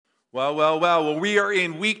Well, we are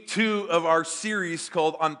in week 2 of our series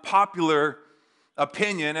called Unpopular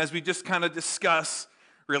Opinion as we just kind of discuss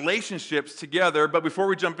relationships together. But before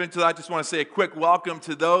we jump into that, I just want to say a quick welcome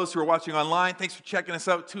to those who are watching online. Thanks for checking us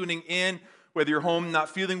out, tuning in, whether you're home not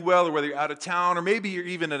feeling well or whether you're out of town or maybe you're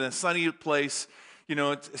even in a sunny place,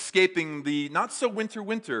 escaping the not so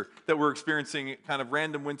winter that we're experiencing, kind of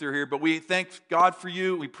random winter here. But we thank God for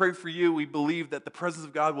you. We pray for you. We believe that the presence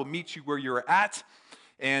of God will meet you where you're at.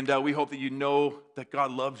 And we hope that you know that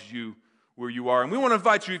God loves you where you are. And we want to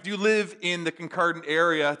invite you, if you live in the Concordant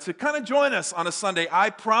area, to kind of join us on a Sunday.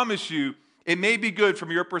 I promise you, it may be good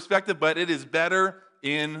from your perspective, but it is better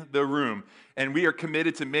in the room. And we are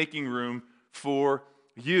committed to making room for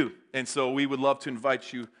you. And so we would love to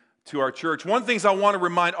invite you to our church. One of the things I want to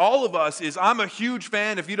remind all of us is I'm a huge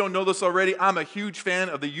fan, if you don't know this already, I'm a huge fan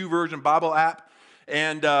of the YouVersion Bible app.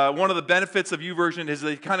 And one of the benefits of YouVersion is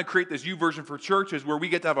they kind of create this YouVersion for churches where we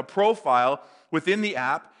get to have a profile within the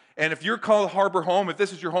app. And if you're called Harbour home, if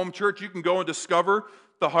this is your home church, you can go and discover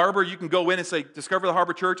the Harbour. You can go in and say, discover the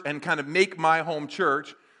Harbour church and kind of make my home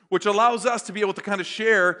church, which allows us to be able to kind of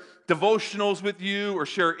share devotionals with you or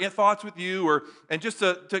share thoughts with you and just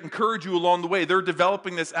to encourage you along the way. They're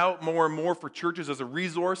developing this out more and more for churches as a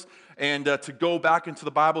resource and to go back into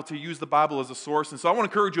the Bible, to use the Bible as a source. And so I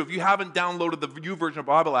want to encourage you, if you haven't downloaded the YouVersion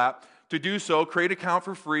Bible app, to do so. Create an account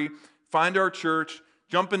for free, find our church,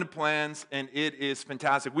 jump into plans, and it is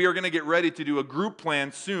fantastic. We are going to get ready to do a group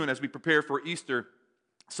plan soon as we prepare for Easter,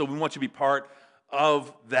 so we want you to be part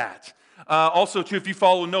of that. Also, too, if you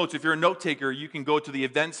follow notes, if you're a note taker, you can go to the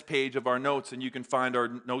events page of our notes and you can find our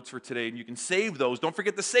notes for today and you can save those. Don't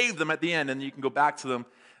forget to save them at the end and you can go back to them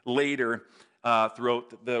later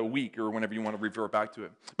throughout the week or whenever you want to revert back to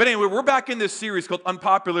it. But anyway, we're back in this series called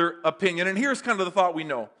Unpopular Opinion, and here's kind of the thought we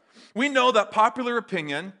know. We know that popular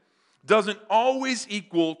opinion doesn't always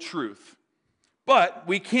equal truth, but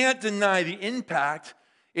we can't deny the impact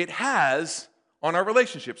it has on our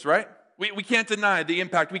relationships, right? We can't deny the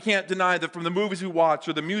impact. We can't deny that from the movies we watch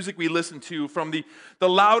or the music we listen to, from the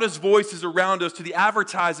loudest voices around us to the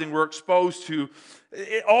advertising we're exposed to.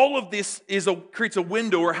 All of this creates a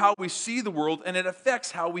window or how we see the world, and it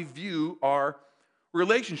affects how we view our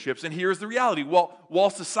relationships. And here's the reality.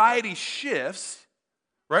 While society shifts,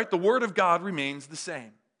 right, the Word of God remains the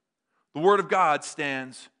same. The Word of God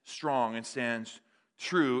stands strong and stands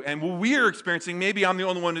true. And what we are experiencing, maybe I'm the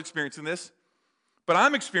only one experiencing this, but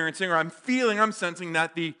I'm experiencing, or I'm sensing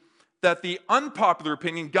that the unpopular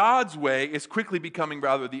opinion, God's way, is quickly becoming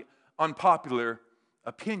rather the unpopular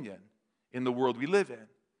opinion in the world we live in.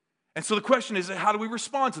 And so the question is, how do we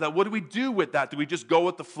respond to that? What do we do with that? Do we just go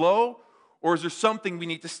with the flow? Or is there something we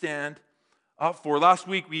need to stand up for? Last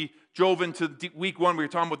week, we drove into week 1. We were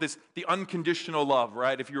talking about the unconditional love,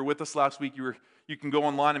 right? If you were with us last week, you can go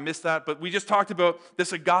online and miss that. But we just talked about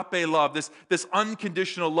this agape love, this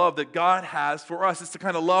unconditional love that God has for us. It's the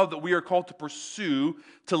kind of love that we are called to pursue,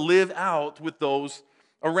 to live out with those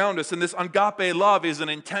around us. And this agape love is an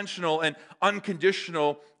intentional and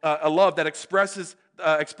unconditional a love that expression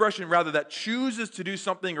that chooses to do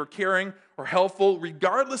something or caring or helpful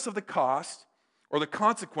regardless of the cost or the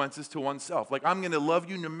consequences to oneself. Like, I'm going to love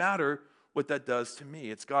you no matter what that does to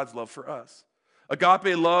me. It's God's love for us.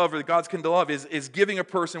 Agape love, or God's kind of love, is giving a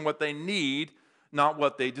person what they need, not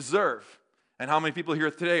what they deserve. And how many people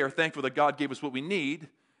here today are thankful that God gave us what we need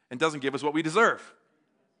and doesn't give us what we deserve?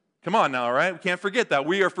 Come on now, right? We can't forget that.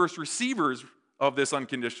 We are first receivers of this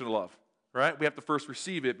unconditional love, right? We have to first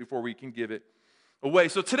receive it before we can give it away.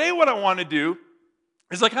 So today what I want to do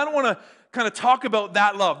is I kind of want to talk about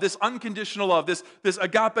that love, this unconditional love, this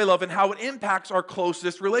agape love, and how it impacts our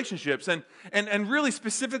closest relationships. And really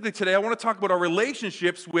specifically today, I want to talk about our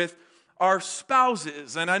relationships with our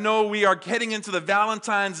spouses. And I know we are heading into the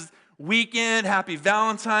Valentine's weekend. Happy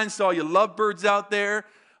Valentine's to all you lovebirds out there.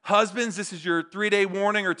 Husbands, this is your 3-day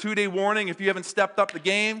warning or 2-day warning. If you haven't stepped up the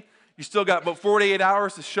game, you still got about 48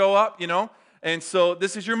 hours to show up, And so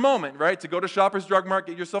this is your moment, right? To go to Shoppers Drug Mart,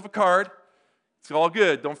 get yourself a card. It's all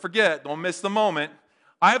good. Don't forget. Don't miss the moment.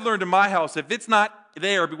 I've learned in my house, if it's not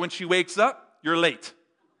there when she wakes up, you're late.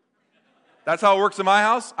 That's how it works in my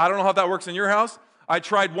house. I don't know how that works in your house. I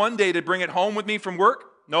tried one day to bring it home with me from work.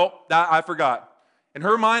 Nope, I forgot. In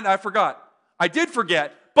her mind, I forgot. I did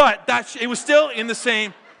forget, but it was still in the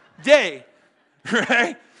same day,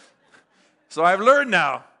 right? So I've learned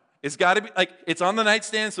now. It's got to be, it's on the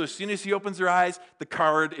nightstand, so as soon as she opens her eyes, the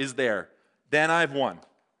card is there. Then I've won,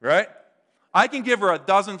 right? I can give her a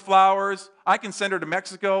dozen flowers. I can send her to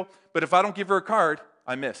Mexico. But if I don't give her a card,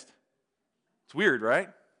 I missed. It's weird, right?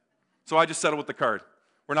 So I just settle with the card.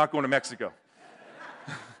 We're not going to Mexico.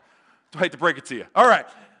 I hate to break it to you. All right.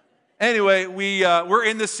 Anyway, we're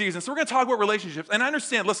in this season, so we're going to talk about relationships. And I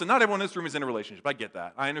understand, listen, not everyone in this room is in a relationship. I get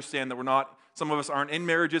that. I understand that some of us aren't in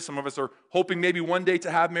marriages. Some of us are hoping maybe one day to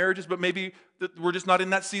have marriages, but maybe we're just not in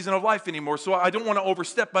that season of life anymore. So I don't want to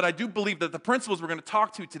overstep, but I do believe that the principles we're going to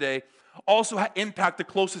talk to today also impact the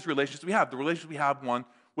closest relationships we have, the relationships we have one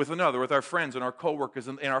with another, with our friends and our coworkers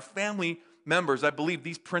and our family members. I believe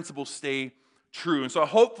these principles stay true. And so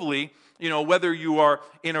hopefully, whether you are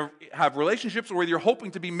have relationships or whether you're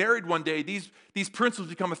hoping to be married one day, these principles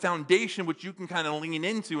become a foundation which you can kind of lean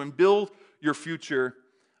into and build your future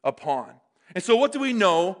upon. And so what do we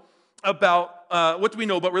know about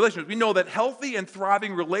relationships? We know that healthy and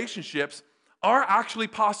thriving relationships are actually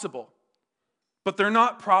possible, but they're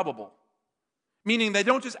not probable, meaning they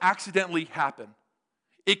don't just accidentally happen.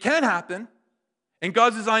 It can happen, and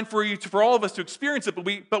God's designed for all of us to experience it,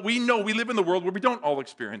 but we know we live in the world where we don't all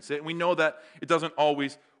experience it, and we know that it doesn't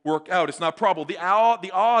always work out. It's not probable. The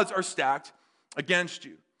odds are stacked against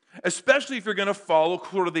you, especially if you're going to follow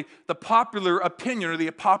sort of the popular opinion or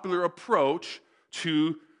the popular approach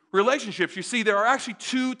to relationships. You see, there are actually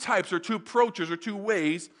two types or two approaches or two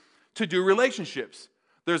ways to do relationships.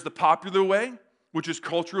 There's the popular way, which is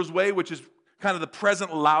culture's way, which is kind of the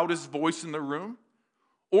present loudest voice in the room.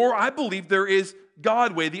 Or I believe there is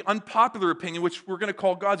God way, the unpopular opinion, which we're going to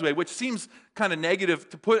call God's way, which seems kind of negative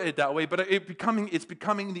to put it that way, but it's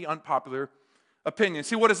becoming the unpopular opinion.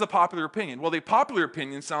 See, what is the popular opinion? Well, the popular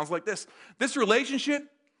opinion sounds like this. This relationship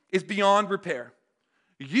is beyond repair.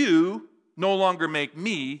 You no longer make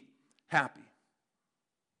me happy.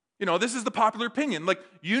 This is the popular opinion. Like,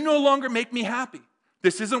 you no longer make me happy.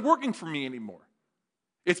 This isn't working for me anymore.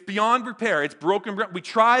 It's beyond repair. It's broken. We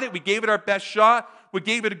tried it. We gave it our best shot. We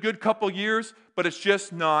gave it a good couple years, but it's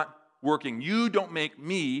just not working. You don't make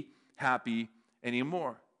me happy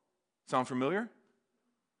anymore. Sound familiar?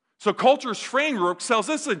 So culture's framework says,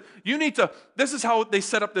 listen, this is how they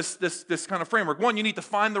set up this kind of framework. One, you need to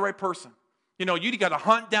find the right person. You got to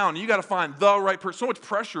hunt down. You got to find the right person. So much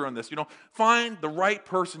pressure on this. Find the right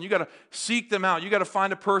person. You got to seek them out. You got to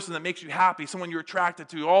find a person that makes you happy, someone you're attracted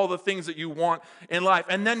to, all the things that you want in life.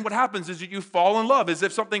 And then what happens is you fall in love, as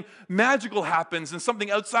if something magical happens and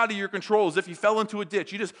something outside of your control, as if you fell into a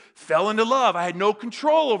ditch. You just fell into love. I had no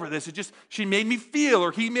control over this. She made me feel,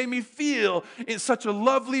 or he made me feel in such a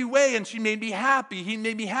lovely way, and she made me happy. He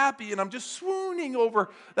made me happy, and I'm just swooning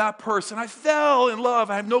over that person. I fell in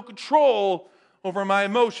love. I have no control over my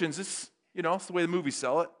emotions. It's the way the movies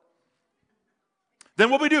sell it. Then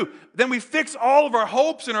what we do? Then we fix all of our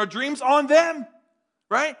hopes and our dreams on them,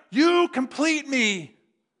 right? You complete me.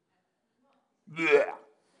 Blech.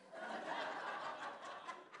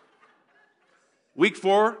 Week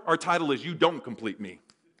 4, our title is You Don't Complete Me.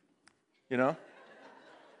 This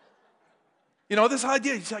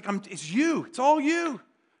idea, it's like, it's you. It's all you.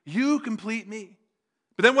 You complete me.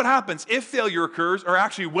 But then what happens? If failure occurs, or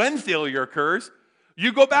actually when failure occurs,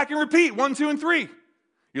 you go back and repeat 1, 2, and 3.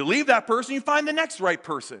 You leave that person, you find the next right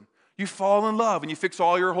person. You fall in love, and you fix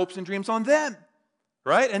all your hopes and dreams on them.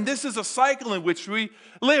 Right? And this is a cycle in which we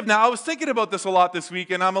live. Now, I was thinking about this a lot this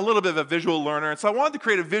week, and I'm a little bit of a visual learner, and so I wanted to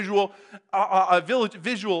create a visual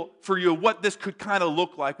for you of what this could kind of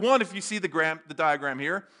look like. One, if you see the diagram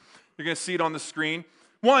here, you're going to see it on the screen.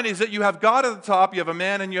 One is that you have God at the top, you have a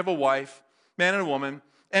man and you have a wife, man and a woman.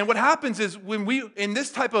 And what happens is in this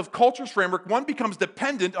type of culture framework, one becomes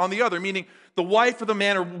dependent on the other, meaning the wife or the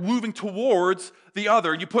man are moving towards the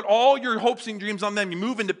other. You put all your hopes and dreams on them. You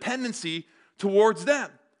move in dependency towards them,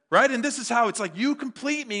 right? And this is how it's like, you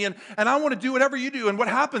complete me, and I want to do whatever you do. And what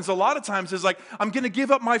happens a lot of times is like, I'm going to give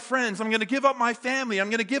up my friends. I'm going to give up my family. I'm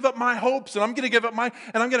going to give up my hopes, and I'm going to give up and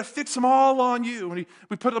I'm going to fix them all on you. And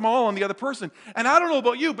we put them all on the other person. And I don't know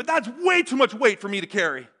about you, but that's way too much weight for me to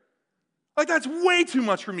carry. Like, that's way too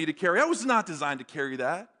much for me to carry. I was not designed to carry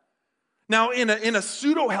that. Now, in a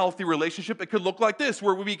pseudo-healthy relationship, it could look like this,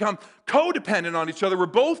 where we become codependent on each other. We're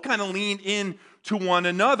both kind of leaned in to one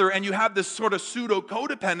another, and you have this sort of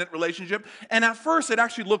pseudo-codependent relationship, and at first it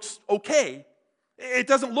actually looks okay. It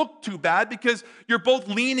doesn't look too bad because you're both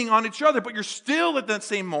leaning on each other, but you're still at that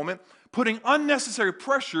same moment putting unnecessary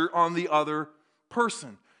pressure on the other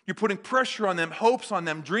person. You're putting pressure on them, hopes on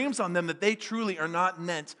them, dreams on them that they truly are not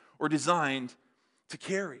meant or designed to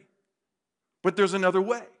carry. But there's another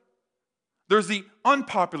way. There's the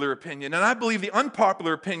unpopular opinion, and I believe the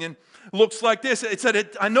unpopular opinion looks like this. It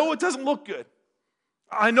said, I know it doesn't look good.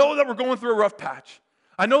 I know that we're going through a rough patch.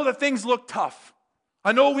 I know that things look tough.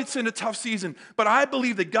 I know it's in a tough season, but I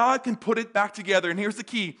believe that God can put it back together, and here's the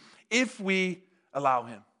key, if we allow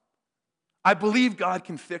Him. I believe God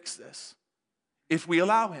can fix this if we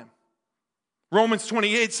allow Him. Romans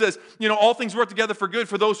 28 says, all things work together for good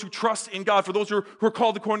for those who trust in God, for those who are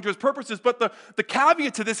called according to his purposes. But the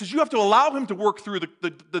caveat to this is you have to allow him to work through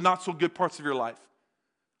the not so good parts of your life.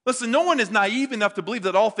 Listen, no one is naive enough to believe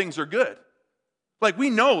that all things are good. Like, we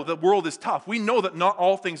know the world is tough. We know that not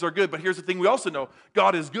all things are good. But here's the thing, we also know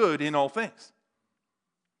God is good in all things.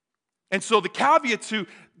 And so the caveat to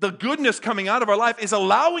the goodness coming out of our life is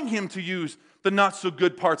allowing him to use the not so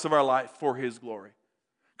good parts of our life for his glory.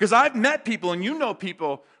 Because I've met people, and you know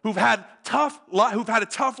people, who've had a tough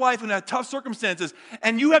life and had tough circumstances,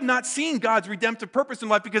 and you have not seen God's redemptive purpose in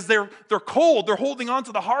life because they're cold, they're holding on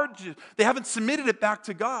to the hardship, they haven't submitted it back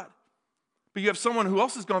to God. But you have someone who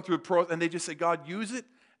else has gone through a process, and they just say, God, use it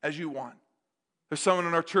as you want. There's someone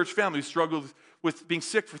in our church family who struggled with being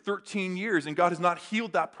sick for 13 years, and God has not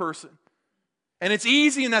healed that person. And it's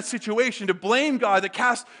easy in that situation to blame God, to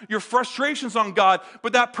cast your frustrations on God.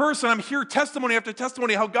 But that person, I'm here testimony after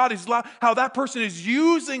testimony, how that person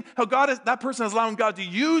is allowing God to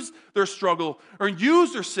use their struggle or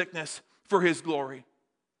use their sickness for his glory.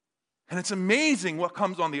 And it's amazing what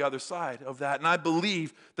comes on the other side of that. And I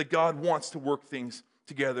believe that God wants to work things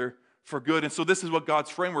together for good. And so this is what God's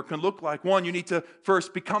framework can look like. One, you need to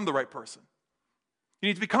first become the right person. You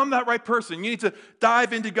need to become that right person. You need to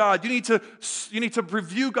dive into God. You need to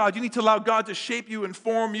review God. You need to allow God to shape you and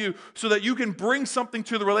form you so that you can bring something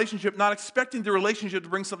to the relationship, not expecting the relationship to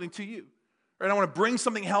bring something to you. Right? I want to bring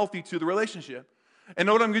something healthy to the relationship. And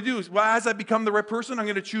know what I'm going to do is, as I become the right person, I'm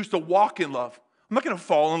going to choose to walk in love. I'm not going to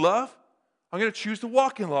fall in love. I'm going to choose to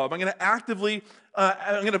walk in love. I'm going to actively,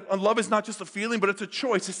 love is not just a feeling, but it's a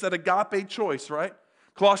choice. It's that agape choice, right?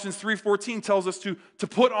 Colossians 3:14 tells us to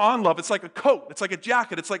put on love. It's like a coat. It's like a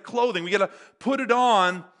jacket. It's like clothing. We got to put it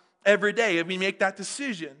on every day and we make that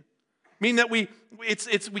decision. Meaning that we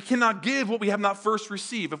cannot give what we have not first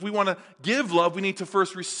received. If we want to give love, we need to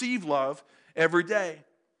first receive love every day.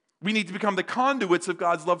 We need to become the conduits of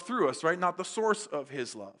God's love through us, right? Not the source of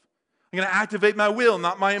his love. I'm going to activate my will,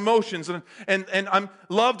 not my emotions. And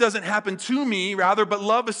love doesn't happen to me, rather, but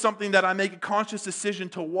love is something that I make a conscious decision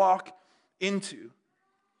to walk into.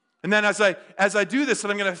 And then as I do this,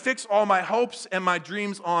 I'm going to fix all my hopes and my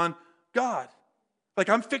dreams on God. Like,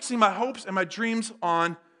 I'm fixing my hopes and my dreams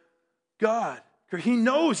on God. He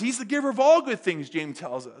knows he's the giver of all good things, James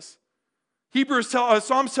tells us.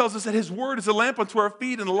 Psalms tells us that his word is a lamp unto our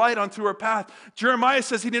feet and a light unto our path. Jeremiah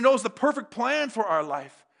says he knows the perfect plan for our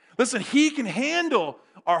life. Listen, he can handle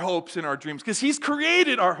our hopes and our dreams because he's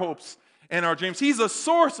created our hopes and our dreams. He's the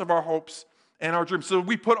source of our hopes and our dreams. So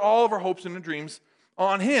we put all of our hopes and our dreams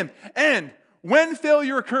on him. And when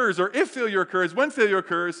failure occurs, or if failure occurs, when failure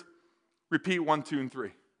occurs, repeat 1, 2, and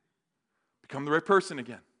 3. Become the right person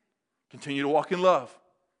again. Continue to walk in love.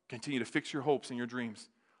 Continue to fix your hopes and your dreams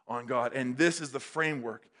on God. And this is the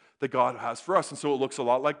framework that God has for us. And so it looks a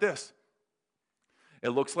lot like this. It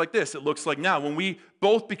looks like this. It looks like now when we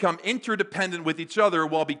both become interdependent with each other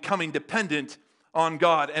while becoming dependent on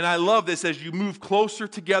God. And I love this as you move closer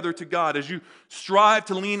together to God, as you strive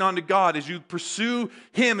to lean onto God, as you pursue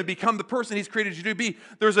him and become the person he's created you to be,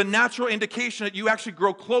 there's a natural indication that you actually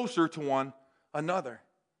grow closer to one another.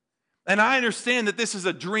 And I understand that this is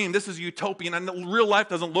a dream, this is utopian, and real life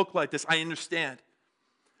doesn't look like this. I understand.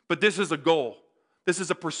 But this is a goal. This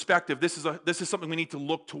is a perspective. This is something we need to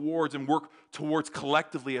look towards and work towards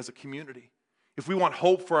collectively as a community. If we want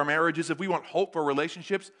hope for our marriages, if we want hope for our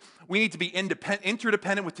relationships, we need to be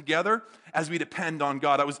interdependent with together as we depend on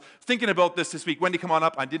God. I was thinking about this week. Wendy, come on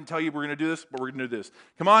up. I didn't tell you we're going to do this, but we're going to do this.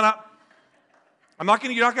 Come on up. You're not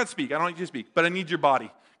going to speak. I don't need you to speak, but I need your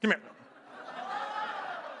body. Come here.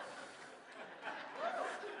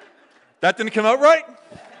 That didn't come out right?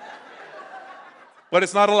 But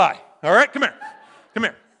it's not a lie. All right, come here. Come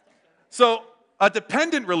here. So a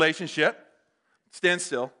dependent relationship, stand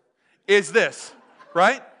still, is this,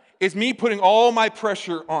 right? Is me putting all my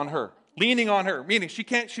pressure on her, leaning on her, meaning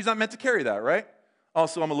she's not meant to carry that, right?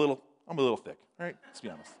 Also, I'm a little thick, right? Let's be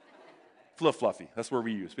honest. It's a little fluffy. That's where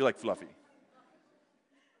we use. We like fluffy.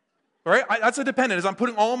 All right? That's a dependent, is I'm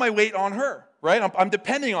putting all my weight on her, right? I'm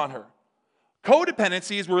depending on her.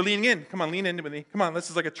 Codependency is we're leaning in. Come on, lean in with me. Come on, this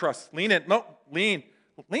is like a trust. Lean in. No, lean.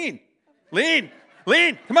 Come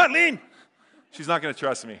on, lean. She's not going to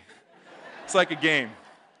trust me. It's like a game,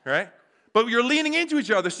 right? But you're leaning into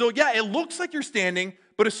each other. So yeah, it looks like you're standing,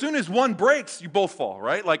 but as soon as one breaks, you both fall,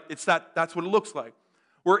 right? Like that's what it looks like.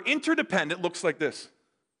 Where interdependent looks like this.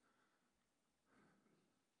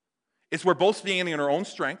 It's we're both standing in our own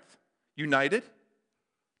strength, united,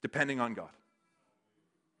 depending on God.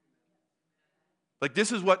 Like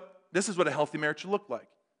this is what a healthy marriage should look like.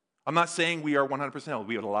 I'm not saying we are 100% healthy.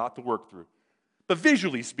 We have a lot to work through. But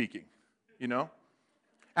visually speaking, you know?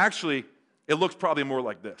 Actually, it looks probably more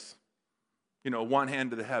like this. You know, one hand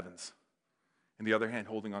to the heavens and the other hand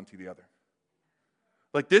holding on to the other.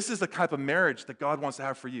 Like, this is the type of marriage that God wants to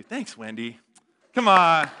have for you. Thanks, Wendy. Come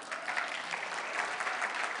on.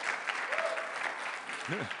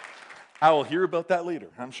 I will hear about that later,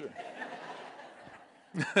 I'm sure.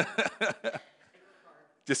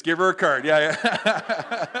 Just give her a card.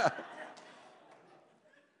 Yeah.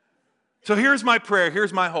 So here's my prayer.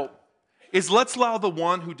 Here's my hope. Is let's allow the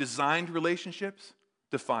one who designed relationships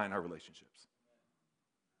define our relationships.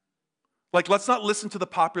 Like, let's not listen to the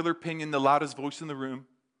popular opinion, the loudest voice in the room,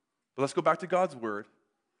 but let's go back to God's word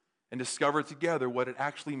and discover together what it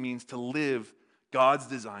actually means to live God's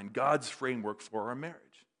design, God's framework for our marriage.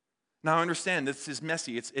 Now, I understand this is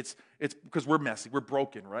messy. It's because we're messy. We're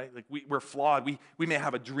broken, right? Like, we're flawed. We may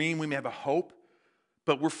have a dream. We may have a hope,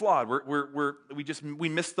 but we're flawed. We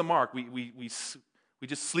miss the mark. We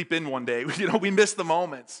just sleep in one day. You know, we miss the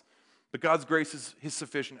moments. But God's grace is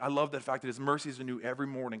sufficient. I love that fact that His mercies are new every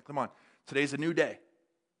morning. Come on, today's a new day.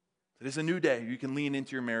 Today's a new day. You can lean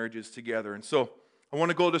into your marriages together. And so I want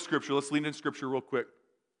to go to Scripture. Let's lean into Scripture real quick.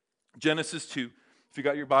 Genesis 2. If you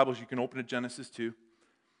got your Bibles, you can open to Genesis 2.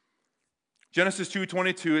 Genesis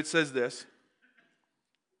 2:22, it says this.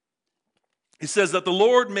 It says that the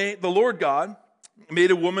Lord God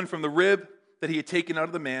made a woman from the rib that He had taken out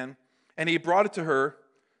of the man, and He brought it to her.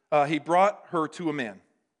 He brought her to a man.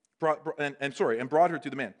 Brought her to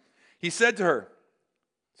the man. He said to her,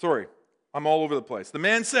 I'm all over the place. The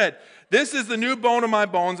man said, "This is the new bone of my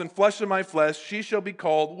bones and flesh of my flesh. She shall be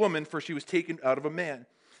called woman, for she was taken out of a man.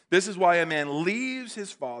 This is why a man leaves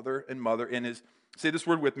his father and mother and is," say this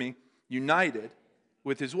word with me, "united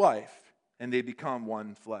with his wife, and they become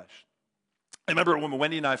one flesh." I remember when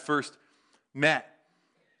Wendy and I first met,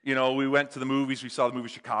 you know, we went to the movies. We saw the movie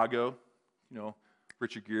Chicago, you know,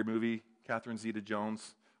 Richard Gere movie, Catherine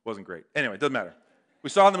Zeta-Jones. Wasn't great. Anyway, it doesn't matter. We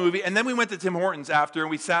saw the movie, and then we went to Tim Hortons after, and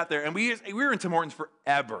we sat there, and we were in Tim Hortons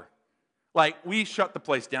forever. Like, we shut the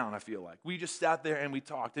place down, I feel like. We just sat there and we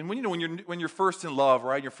talked. And when you're first in love,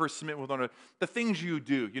 right, you're first submitting with one another, the things you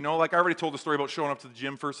do, you know, like I already told the story about showing up to the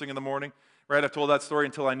gym first thing in the morning, right? I've told that story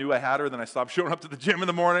until I knew I had her, then I stopped showing up to the gym in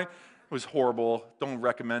the morning. It was horrible. Don't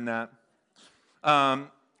recommend that.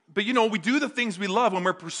 But, you know, we do the things we love when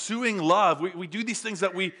we're pursuing love. We do these things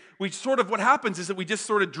that we sort of, what happens is that we just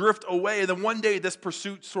sort of drift away, and then one day this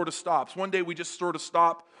pursuit sort of stops. One day we just sort of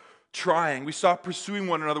stop trying. We stop pursuing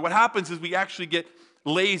one another. What happens is we actually get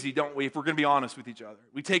lazy, don't we, if we're going to be honest with each other.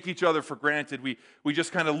 We take each other for granted. We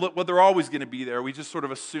just kind of look, well, they're always going to be there. We just sort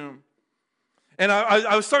of assume. And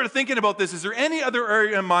I started thinking about this. Is there any other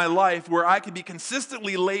area in my life where I can be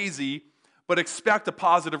consistently lazy but expect a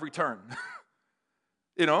positive return?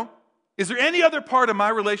 You know? Is there any other part of my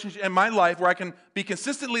relationship in my life where I can be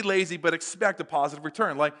consistently lazy but expect a positive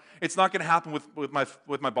return? Like, it's not going to happen with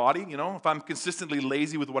my body, you know? If I'm consistently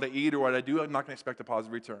lazy with what I eat or what I do, I'm not going to expect a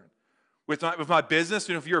positive return. With my business,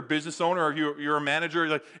 you know, if you're a business owner or you're a manager,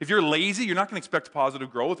 like, if you're lazy, you're not going to expect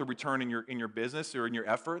positive growth or return in your business or in your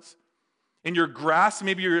efforts. In your grass,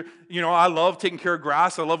 maybe I love taking care of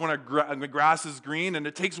grass. I love when the grass is green, and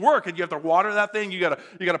it takes work, and you have to water that thing. You got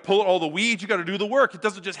to pull all the weeds. You got to do the work. It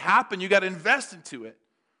doesn't just happen. You got to invest into it.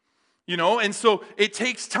 You know, and so it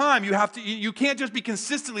takes time. You can't just be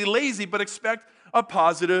consistently lazy, but expect a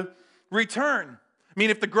positive return. I mean,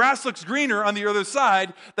 if the grass looks greener on the other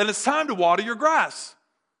side, then it's time to water your grass.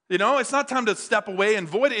 You know, it's not time to step away and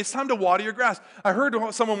void it. It's time to water your grass. I heard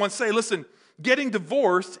someone once say, listen, getting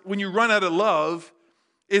divorced when you run out of love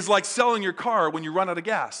is like selling your car when you run out of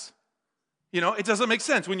gas. You know, it doesn't make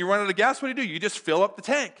sense. When you run out of gas, what do? You just fill up the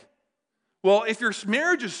tank. Well, if your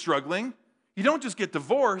marriage is struggling, you don't just get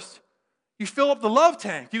divorced. You fill up the love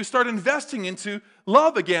tank. You start investing into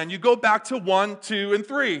love again. You go back to 1, 2, and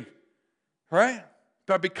 3, right?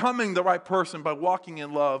 By becoming the right person, by walking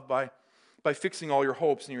in love, by fixing all your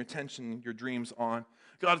hopes and your attention and your dreams on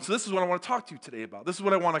God. So this is what I want to talk to you today about. This is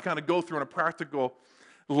what I want to kind of go through on a practical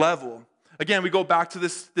level. Again, we go back to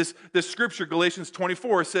this scripture, Galatians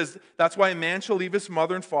 24. It says, that's why a man shall leave his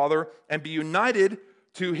mother and father and be united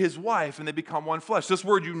to his wife, and they become one flesh. This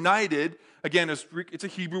word united, again, it's a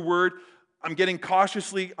Hebrew word. I'm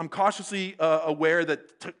cautiously aware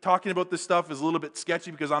that talking about this stuff is a little bit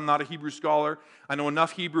sketchy because I'm not a Hebrew scholar. I know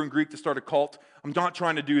enough Hebrew and Greek to start a cult. I'm not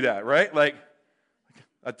trying to do that, right? Like,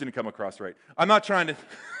 that didn't come across right. I'm not trying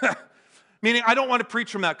to, meaning I don't want to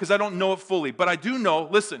preach from that because I don't know it fully. But I do know,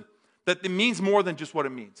 listen, that it means more than just what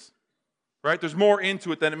it means, right? There's more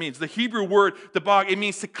into it than it means. The Hebrew word, debag, it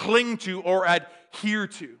means to cling to or adhere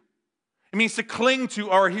to. It means to cling to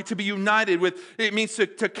or to be united with. It means to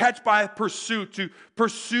catch by pursuit, to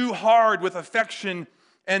pursue hard with affection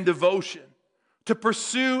and devotion. To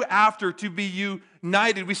pursue after, to be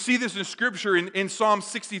united. We see this in Scripture in Psalm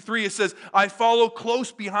 63. It says, I follow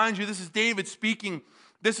close behind you. This is David speaking.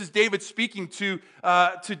 This is David speaking to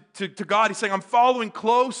God. He's saying, I'm following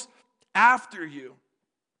close after you.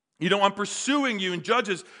 You know, I'm pursuing you. In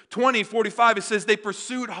Judges 20:45, it says they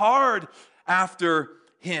pursued hard after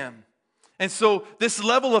him. And so this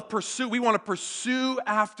level of pursuit, we want to pursue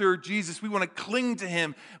after Jesus. We want to cling to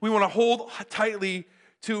him. We want to hold tightly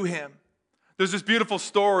to him. There's this beautiful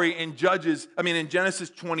story in Genesis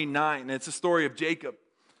 29. And it's a story of Jacob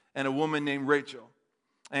and a woman named Rachel.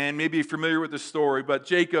 And maybe you're familiar with the story, but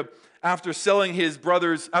Jacob, after stealing his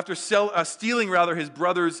brother's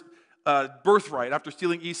birthright, after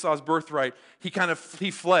stealing Esau's birthright, he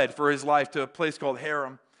fled for his life to a place called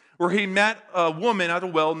Harbour, where he met a woman at a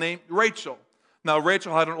well named Rachel. Now,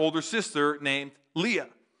 Rachel had an older sister named Leah.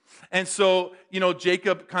 And so,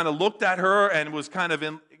 Jacob kind of looked at her and was kind of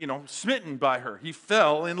smitten by her. He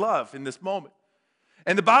fell in love in this moment.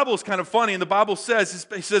 And the Bible is kind of funny, and the Bible says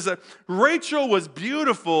that Rachel was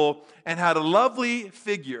beautiful and had a lovely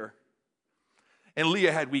figure, and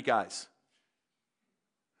Leah had weak eyes.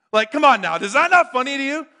 Like, come on now, is that not funny to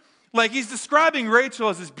you? Like, he's describing Rachel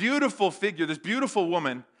as this beautiful figure, this beautiful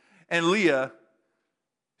woman, and Leah,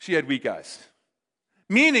 she had weak eyes.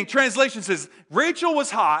 Meaning, translation says, Rachel was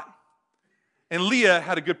hot, and Leah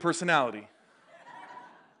had a good personality.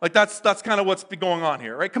 Like, that's kind of what's going on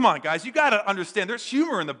here, right? Come on, guys, you got to understand, there's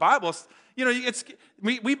humor in the Bible.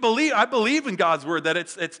 I believe in God's word, that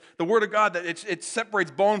it's the word of God, that it separates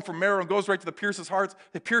bone from marrow and goes right to the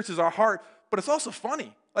pierces our heart, but it's also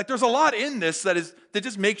funny. Like, there's a lot in this that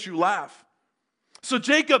just makes you laugh. So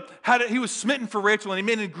Jacob he was smitten for Rachel, and he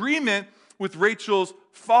made an agreement with Rachel's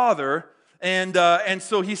father, and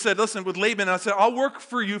so he said, listen, with Laban, I said, I'll work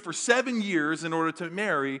for you for 7 years in order to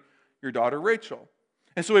marry your daughter Rachel.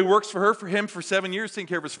 And so he works for him for 7 years, taking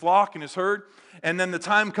care of his flock and his herd. And then the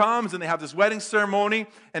time comes, and they have this wedding ceremony,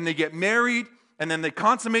 and they get married, and then they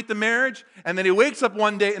consummate the marriage. And then he wakes up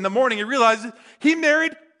one day in the morning, he realizes he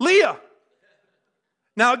married Leah.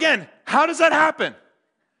 Now again, how does that happen?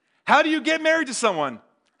 How do you get married to someone?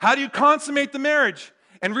 How do you consummate the marriage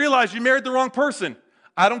and realize you married the wrong person?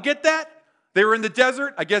 I don't get that. They were in the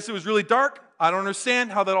desert. I guess it was really dark. I don't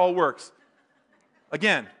understand how that all works.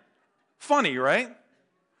 Again, funny, right?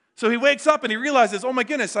 So he wakes up and he realizes, oh my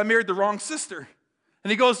goodness, I married the wrong sister.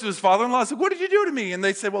 And he goes to his father-in-law and says, what did you do to me? And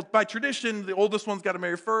they say, well, by tradition, the oldest one's got to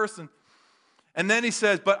marry first. And then he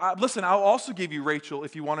says, but listen, I'll also give you Rachel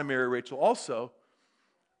if you want to marry Rachel also,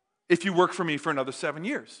 if you work for me for another 7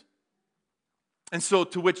 years. And so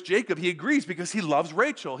to which Jacob, he agrees because he loves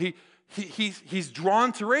Rachel. He's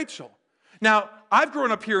drawn to Rachel. Now, I've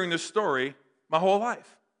grown up hearing this story my whole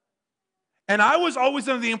life. And I was always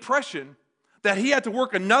under the impression that he had to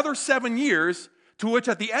work another 7 years, to which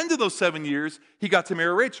at the end of those 7 years, he got to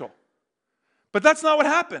marry Rachel. But that's not what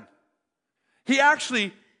happened. He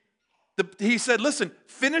said, listen,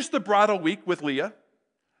 finish the bridal week with Leah,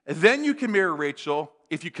 and then you can marry Rachel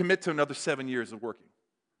if you commit to another 7 years of working.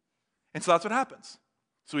 And so that's what happens.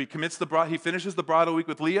 So he finishes the bridal week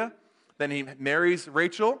with Leah, then he marries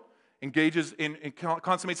Rachel, engages in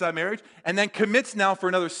consummates that marriage, and then commits now for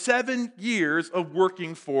another 7 years of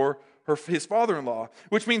working for his father-in-law,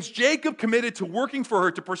 which means Jacob committed to working for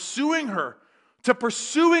her, to pursuing her,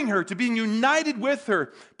 to being united with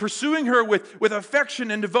her, pursuing her with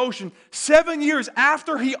affection and devotion, 7 years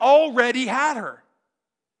after he already had her.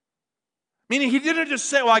 Meaning he didn't just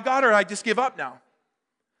say, well, I got her, I just give up now.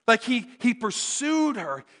 Like he pursued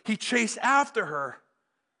her, he chased after her.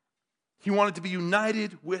 He wanted to be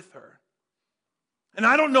united with her. And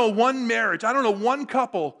I don't know one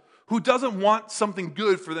couple who doesn't want something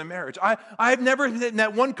good for their marriage. I've never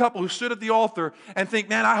met one couple who stood at the altar and think,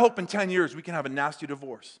 man, I hope in 10 years we can have a nasty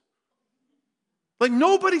divorce. Like,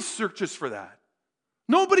 nobody searches for that.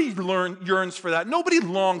 Nobody yearns for that. Nobody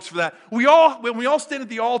longs for that. When we all stand at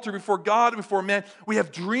the altar before God and before man, we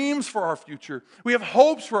have dreams for our future. We have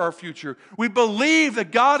hopes for our future. We believe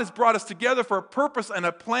that God has brought us together for a purpose and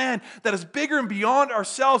a plan that is bigger and beyond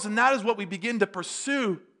ourselves, and that is what we begin to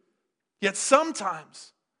pursue. Yet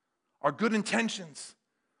sometimes our good intentions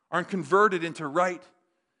aren't converted into right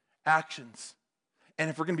actions. And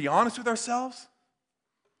if we're going to be honest with ourselves,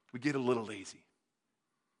 we get a little lazy.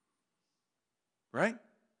 Right?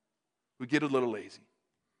 We get a little lazy.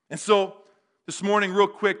 And so this morning, real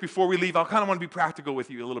quick, before we leave, I kind of want to be practical with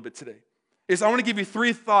you a little bit today. I want to give you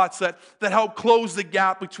 3 thoughts that help close the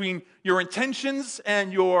gap between your intentions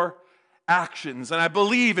and your actions. And I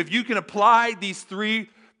believe if you can apply these three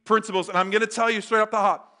principles, and I'm going to tell you straight up the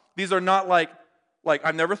hop, these are not like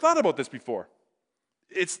I've never thought about this before.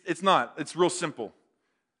 It's not. It's real simple.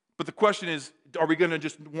 But the question is, are we going to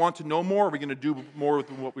just want to know more, or are we going to do more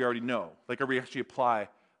with what we already know? Like, are we actually apply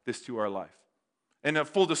this to our life? And a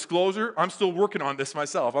full disclosure, I'm still working on this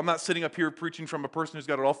myself. I'm not sitting up here preaching from a person who's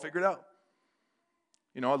got it all figured out.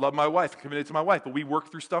 You know, I love my wife, I'm committed to my wife, but we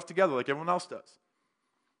work through stuff together like everyone else does.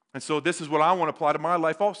 And so this is what I want to apply to my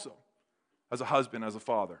life also, as a husband, as a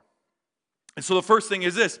father. And so the first thing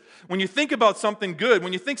is this: when you think about something good,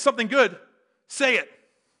 when you think something good, say it.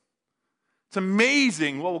 It's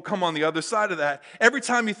amazing what will come on the other side of that. Every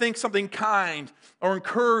time you think something kind or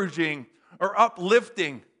encouraging or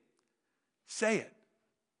uplifting, say it.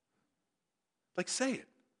 Like, say it.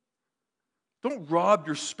 Don't rob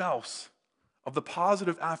your spouse of the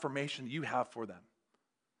positive affirmation that you have for them.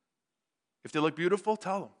 If they look beautiful,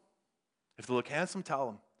 tell them. If they look handsome, tell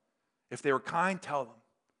them. If they were kind, tell them.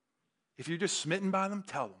 If you're just smitten by them,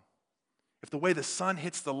 tell them. If the way the sun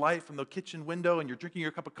hits the light from the kitchen window and you're drinking your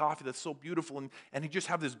cup of coffee that's so beautiful and you just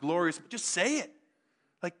have this glorious, just say it.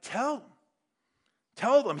 Like, tell them.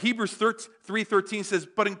 Tell them. Hebrews 3:13 says,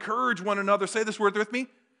 but encourage one another. Say this word with me.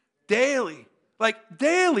 Daily. Like,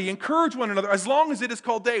 daily encourage one another as long as it is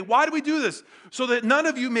called day. Why do we do this? So that none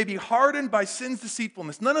of you may be hardened by sin's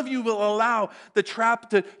deceitfulness. None of you will allow the trap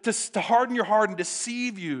to harden your heart and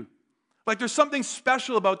deceive you. Like, there's something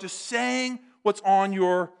special about just saying what's on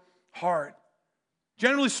your heart.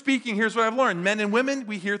 Generally speaking, here's what I've learned. Men and women,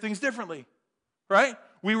 we hear things differently, right?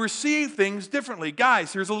 We receive things differently.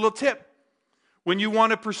 Guys, here's a little tip. When you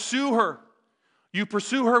want to pursue her, you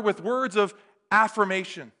pursue her with words of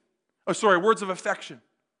affirmation. Words of affection.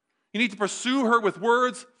 You need to pursue her with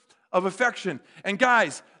words of affection. And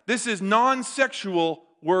guys, this is non-sexual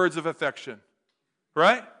words of affection,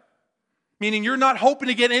 right? Meaning you're not hoping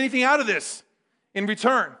to get anything out of this in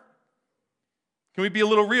return. Can we be a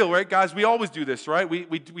little real, right? Guys, we always do this, right?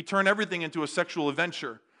 We turn everything into a sexual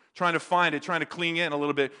adventure, trying to find it, trying to cling in a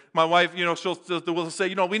little bit. My wife, she'll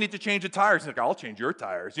say, we need to change the tires. Like, I'll change your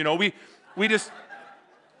tires. We just...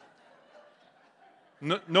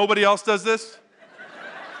 Nobody else does this?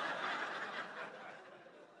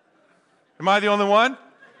 Am I the only one?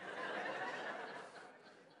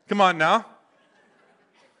 Come on now.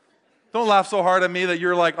 Don't laugh so hard at me that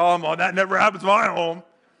you're like, oh, that never happens in my home.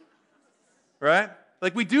 Right?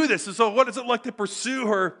 Like, we do this. And so what is it like to pursue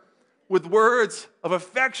her with words of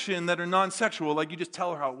affection that are non-sexual? Like, you just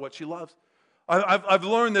tell her what she loves. I've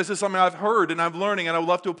learned this. This is something I've heard and I'm learning and I would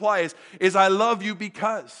love to apply is I love you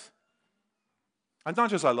because. It's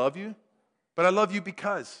not just I love you, but I love you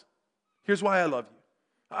because. Here's why I love you.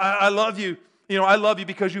 I love you, I love you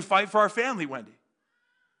because you fight for our family, Wendy.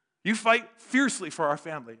 You fight fiercely for our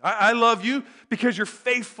family. I love you because you're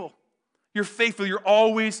faithful. You're faithful. You're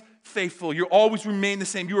always faithful. You always remain the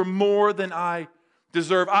same. You are more than I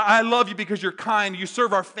deserve. I love you because you're kind. You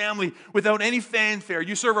serve our family without any fanfare.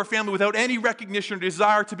 You serve our family without any recognition or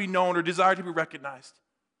desire to be known or desire to be recognized.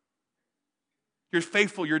 You're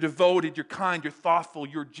faithful, you're devoted, you're kind, you're thoughtful,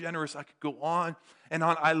 you're generous. I could go on and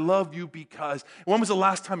on. I love you because. When was the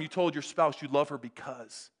last time you told your spouse you love her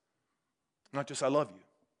because? Not just I love you.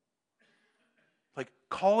 Like,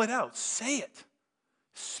 call it out. Say it.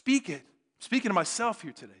 Speak it. I'm speaking to myself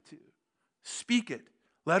here today too. Speak it.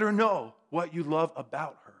 Let her know what you love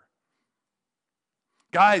about her.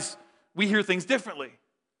 Guys, we hear things differently.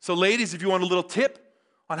 So ladies, if you want a little tip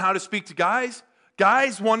on how to speak to guys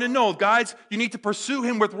want to know. Guys, you need to pursue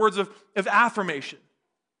him with words of affirmation.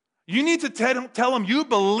 You need to tell him you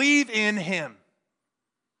believe in him.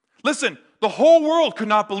 Listen, the whole world could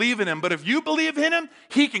not believe in him, but if you believe in him,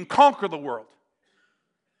 he can conquer the world.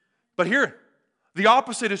 But here, the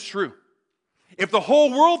opposite is true. If the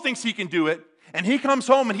whole world thinks he can do it, and he comes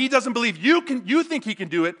home and he doesn't believe you think he can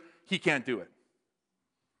do it, he can't do it.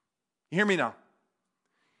 You hear me now?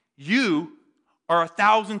 You are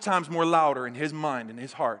 1,000 times more louder in his mind and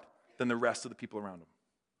his heart than the rest of the people around him.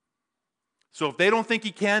 So if they don't think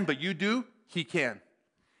he can, but you do, he can.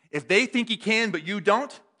 If they think he can, but you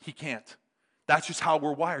don't, he can't. That's just how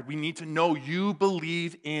we're wired. We need to know you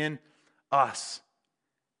believe in us.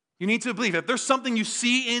 You need to believe. If there's something you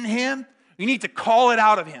see in him, you need to call it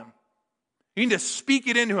out of him. You need to speak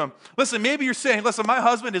it into him. Listen, maybe you're saying, listen, my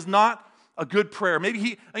husband is not a good prayer. Maybe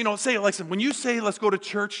he, say, listen, when you say, let's go to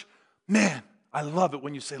church, man, I love it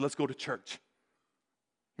when you say, let's go to church.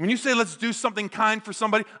 When you say, let's do something kind for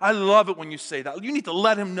somebody, I love it when you say that. You need to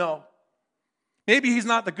let him know. Maybe he's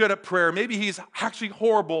not that good at prayer. Maybe he's actually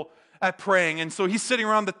horrible at praying. And so he's sitting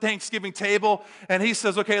around the Thanksgiving table, and he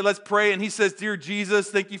says, okay, let's pray. And he says, dear Jesus,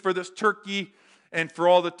 thank you for this turkey and for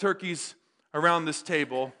all the turkeys around this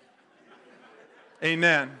table.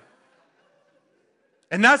 Amen.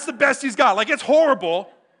 And that's the best he's got. Like, it's horrible,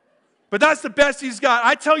 but that's the best he's got.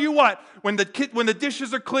 I tell you what, when the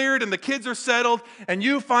dishes are cleared and the kids are settled and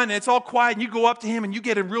you find it's all quiet and you go up to him and you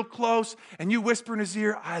get him real close and you whisper in his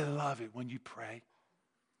ear, I love it when you pray.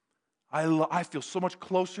 I feel so much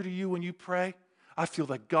closer to you when you pray. I feel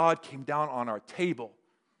like God came down on our table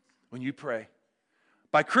when you pray.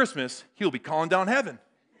 By Christmas, he'll be calling down heaven.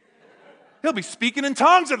 He'll be speaking in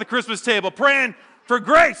tongues at the Christmas table, praying for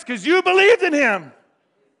grace because you believed in him.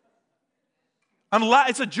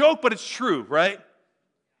 It's a joke, but it's true, right?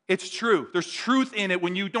 It's true. There's truth in it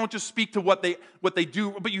when you don't just speak to what they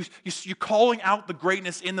do, but you're calling out the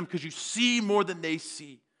greatness in them because you see more than they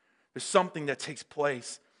see. There's something that takes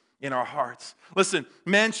place in our hearts. Listen,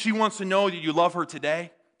 men, she wants to know that you love her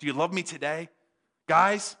today. Do you love me today?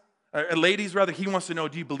 Guys, ladies rather, he wants to know,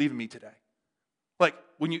 do you believe in me today? Like,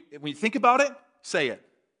 when you think about it, say it.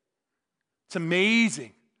 It's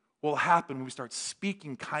amazing what will happen when we start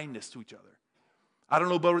speaking kindness to each other. I don't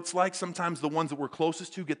know what it's like. Sometimes the ones that we're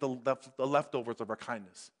closest to get the leftovers of our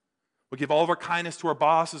kindness. We give all of our kindness to our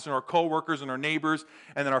bosses and our coworkers and our neighbors,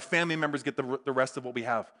 and then our family members get the rest of what we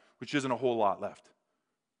have, which isn't a whole lot left.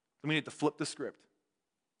 And we need to flip the script.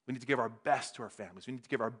 We need to give our best to our families. We need to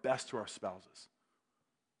give our best to our spouses.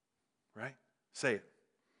 Right? Say it.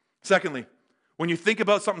 Secondly, when you think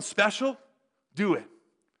about something special, do it.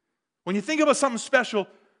 When you think about something special,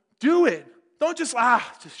 do it. Don't just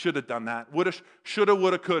should have done that. Woulda, shoulda,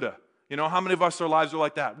 woulda, coulda. You know, how many of us, our lives are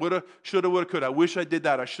like that? Woulda, shoulda, woulda, coulda. I wish I did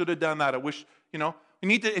that. I should have done that. I wish, you know. You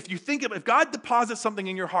need to, if God deposits something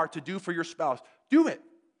in your heart to do for your spouse, do it.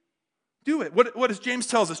 Do it. What does James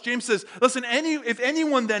tells us? James says, listen, if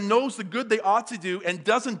anyone then knows the good they ought to do and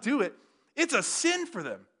doesn't do it, it's a sin for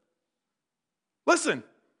them. Listen,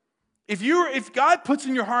 if God puts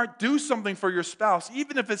in your heart, do something for your spouse,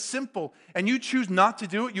 even if it's simple, and you choose not to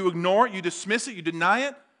do it, you ignore it, you dismiss it, you deny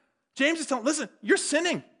it, James is telling, listen, you're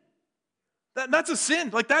sinning. That's a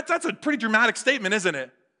sin. Like that's a pretty dramatic statement, isn't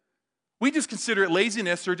it? We just consider it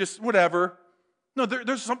laziness or just whatever. No,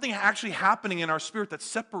 there's something actually happening in our spirit that's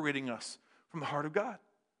separating us from the heart of God.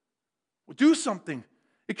 Well, do something.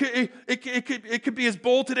 It could be as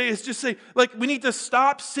bold today as just say, like, we need to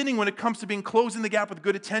stop sinning when it comes to being closing the gap with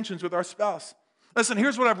good intentions with our spouse. Listen,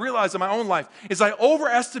 here's what I've realized in my own life, is I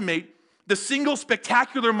overestimate the single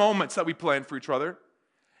spectacular moments that we plan for each other,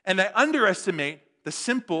 and I underestimate the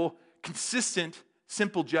simple, consistent,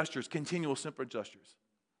 simple gestures, continual simple gestures.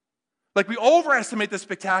 Like, we overestimate the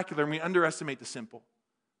spectacular and we underestimate the simple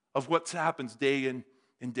of what happens day in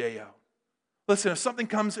and day out. Listen, if something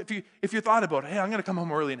comes, if you thought about, hey, I'm going to come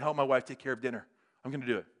home early and help my wife take care of dinner, I'm going to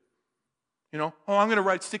do it. You know, I'm going to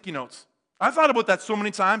write sticky notes. I've thought about that so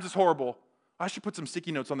many times, it's horrible. I should put some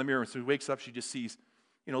sticky notes on the mirror so when she wakes up, she just sees,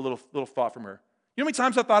 you know, a little thought from her. You know how many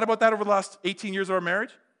times I've thought about that over the last 18 years of our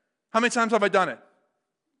marriage? How many times have I done it?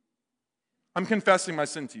 I'm confessing my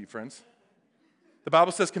sin to you, friends. The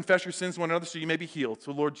Bible says, confess your sins to one another so you may be healed.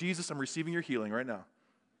 So, Lord Jesus, I'm receiving your healing right now.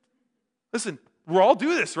 Listen, we'll all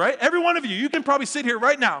do this, right? Every one of you can probably sit here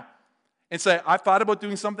right now and say, I've thought about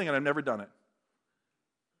doing something and I've never done it.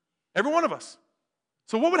 Every one of us.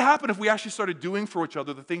 So what would happen if we actually started doing for each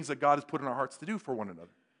other the things that God has put in our hearts to do for one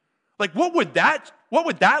another? Like, what would that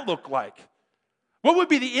look like? What would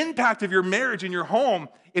be the impact of your marriage and your home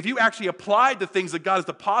if you actually applied the things that God has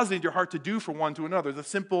deposited in your heart to do for one to another, the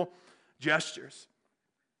simple gestures?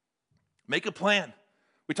 Make a plan.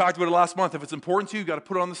 We talked about it last month. If it's important to you, you've got to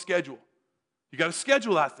put it on the schedule. You got to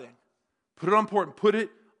schedule that thing. Put it on important. Put it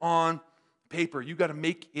on paper. You got to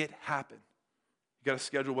make it happen. You got to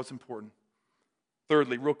schedule what's important.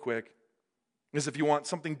 Thirdly, real quick, is if you want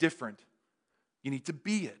something different, you need to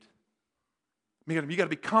be it. You got to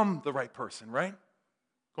become the right person, right?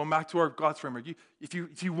 Going back to our God's framework.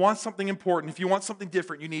 If you want something important, if you want something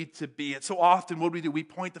different, you need to be it. So often, what do? We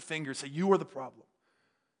point the finger and say, you are the problem.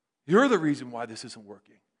 You're the reason why this isn't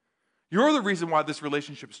working. You're the reason why this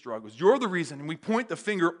relationship struggles. You're the reason. And we point the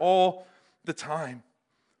finger all the time.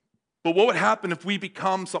 But what would happen if we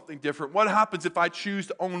become something different? What happens if I choose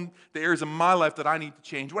to own the areas of my life that I need to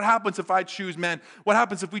change? What happens if I choose men? What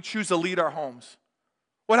happens if we choose to lead our homes?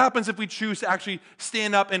 What happens if we choose to actually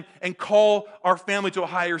stand up and call our family to a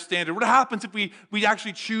higher standard? What happens if we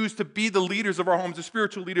actually choose to be the leaders of our homes, the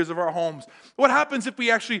spiritual leaders of our homes? What happens if we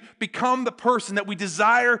actually become the person that we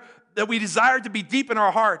desire to be deep in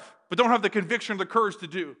our heart, but don't have the conviction or the courage to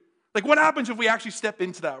do? Like, what happens if we actually step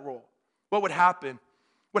into that role? What would happen?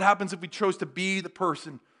 What happens if we chose to be the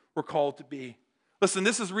person we're called to be. Listen,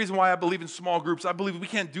 this is the reason why I believe in small groups. I believe we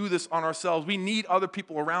can't do this on ourselves. We need other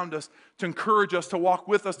people around us to encourage us, to walk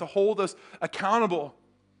with us, to hold us accountable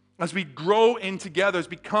as we grow in together, as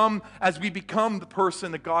we become the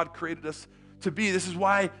person that God created us to be. This is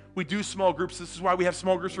why we do small groups. This is why we have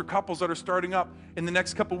small groups for couples that are starting up in the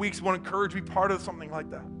next couple of weeks. We want to encourage you to be part of something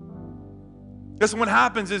like that. Listen, what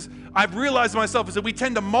happens is, I've realized myself, is that we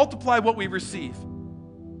tend to multiply what we receive,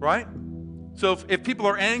 right? So if people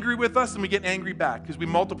are angry with us, then we get angry back because we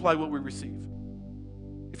multiply what we receive.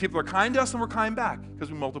 If people are kind to us, then we're kind back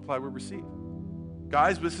because we multiply what we receive.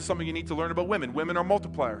 Guys, this is something you need to learn about women. Women are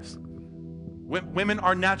multipliers. Women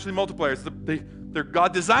are naturally multipliers.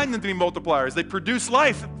 God designed them to be multipliers. They produce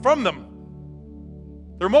life from them.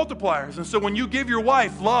 They're multipliers. And so when you give your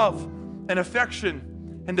wife love and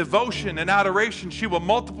affection and devotion and adoration, she will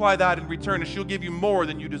multiply that in return, and she'll give you more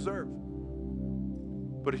than you deserve.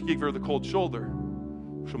 But if you give her the cold shoulder,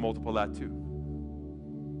 she'll multiply that too.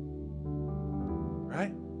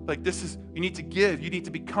 Right? Like, you need to give. You need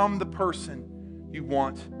to become the person you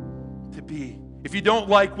want to be. If you don't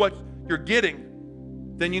like what you're getting,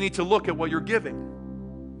 then you need to look at what you're giving.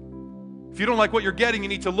 If you don't like what you're getting, you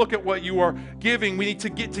need to look at what you are giving. We need to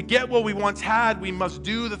get what we once had. We must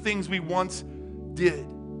do the things we once did.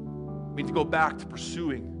 We need to go back to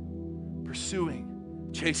pursuing,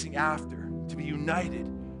 chasing after, to be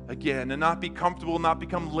united again, and not be comfortable, not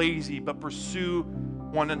become lazy, but pursue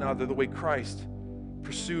one another the way Christ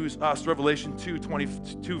pursues us. Revelation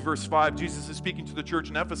 2:22, verse 5, Jesus is speaking to the church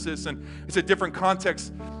in Ephesus, and it's a different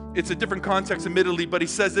context. It's a different context, admittedly, but he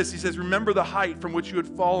says this. He says, remember the height from which you had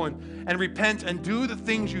fallen, and repent and do the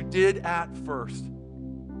things you did at first.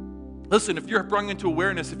 Listen, if you're brought into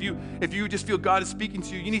awareness, if you just feel God is speaking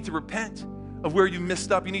to you, you need to repent of where you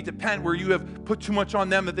messed up. You need to repent where you have put too much on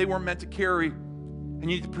them that they weren't meant to carry. And you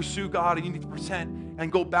need to pursue God, and you need to present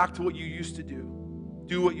and go back to what you used to do.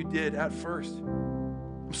 Do what you did at first.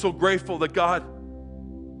 I'm so grateful that God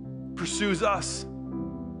pursues us.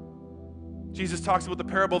 Jesus talks about the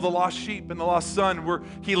parable of the lost sheep and the lost son, where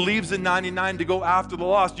he leaves the 99 to go after the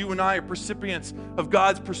lost. You and I are recipients of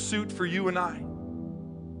God's pursuit for you and I.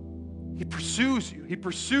 He pursues you. He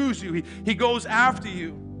pursues you. He goes after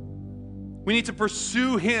you. We need to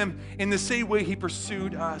pursue him in the same way he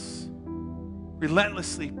pursued us.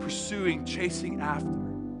 Relentlessly pursuing, chasing after,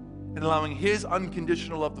 and allowing his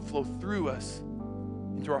unconditional love to flow through us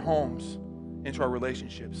into our homes, into our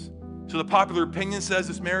relationships. So the popular opinion says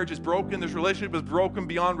this marriage is broken, this relationship is broken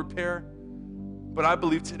beyond repair. But I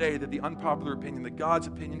believe today that the unpopular opinion, that God's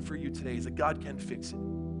opinion for you today, is that God can fix it.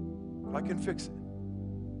 God can fix it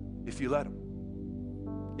if you let him.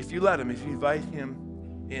 If you let him, if you invite him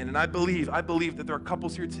in. And I believe that there are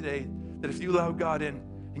couples here today that if you allow God in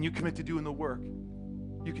and you commit to doing the work,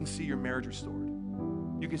 you can see your marriage restored.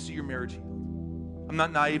 You can see your marriage healed. I'm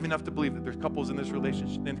not naive enough to believe that there's couples in this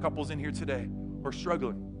relationship and couples in here today who are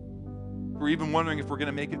struggling. We're even wondering if we're going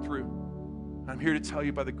to make it through. I'm here to tell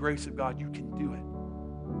you, by the grace of God, you can do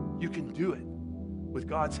it. You can do it with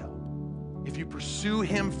God's help. If you pursue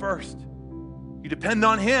him first, you depend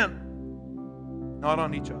on him, not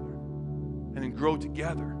on each other, and then grow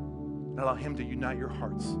together and allow him to unite your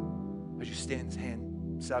hearts as you stand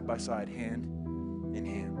side by side, hand in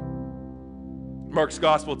hand. Mark's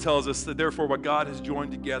gospel tells us that therefore what God has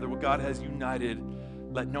joined together, what God has united,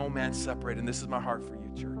 let no man separate. And this is my heart for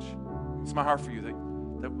you, church. It's my heart for you that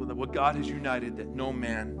what God has united, that no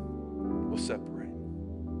man will separate.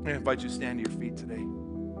 I invite you to stand to your feet today.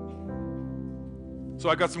 So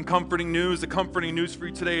I got some comforting news. The comforting news for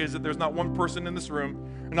you today is that there's not one person in this room,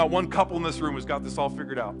 or not one couple in this room who's got this all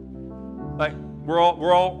figured out. Like, we're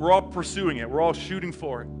all pursuing it. We're all shooting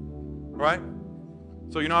for it, right?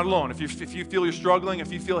 So you're not alone. If you feel you're struggling,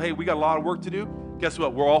 if you feel, hey, we got a lot of work to do, guess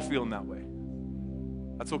what? We're all feeling that way.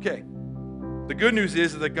 That's okay. The good news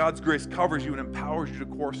is that God's grace covers you and empowers you to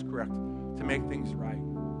course correct, to make things right,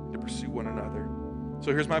 to pursue one another.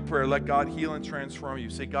 So here's my prayer. Let God heal and transform you.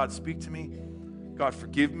 Say, God, speak to me. God,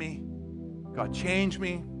 forgive me. God, change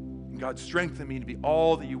me. And God, strengthen me to be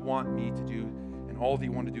all that you want me to do and all that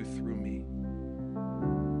you want to do through me.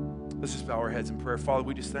 Let's just bow our heads in prayer. Father,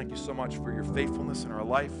 we just thank you so much for your faithfulness in our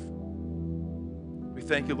life. We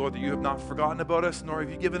thank you, Lord, that you have not forgotten about us, nor have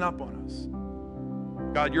you given up on us.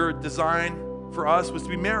 God, your design for us was to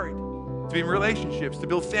be married, to be in relationships, to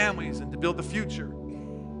build families, and to build the future.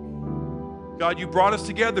 God, you brought us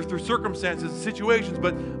together through circumstances and situations,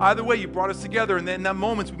 but either way, you brought us together, and then in that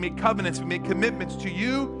moments, we made covenants, we made commitments to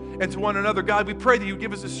you and to one another. God, we pray that you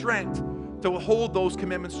give us the strength to hold those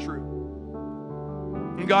commitments true.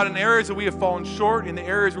 And God, in the areas that we have fallen short, in the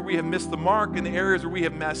areas where we have missed the mark, in the areas where we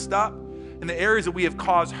have messed up, In the areas that we have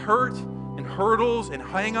caused hurt and hurdles and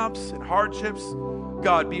hang-ups and hardships,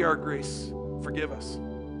 God, be our grace. Forgive us.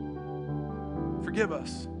 Forgive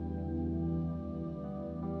us.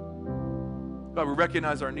 God, we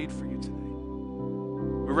recognize our need for you today.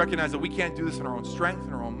 We recognize that we can't do this in our own strength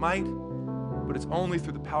and our own might, but it's only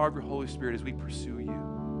through the power of your Holy Spirit as we pursue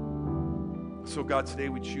you. So God, today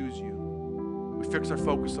we choose you. We fix our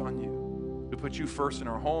focus on you. We put you first in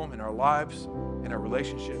our home, in our lives, in our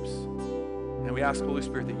relationships. And we ask, Holy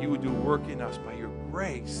Spirit, that you would do a work in us by your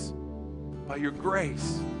grace. By your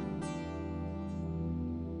grace.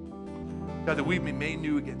 God, that we be made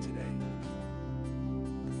new again today.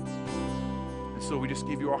 And so we just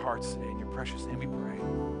give you our hearts today. In your precious name we pray.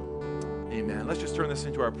 Amen. Let's just turn this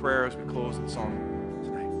into our prayer as we close in song.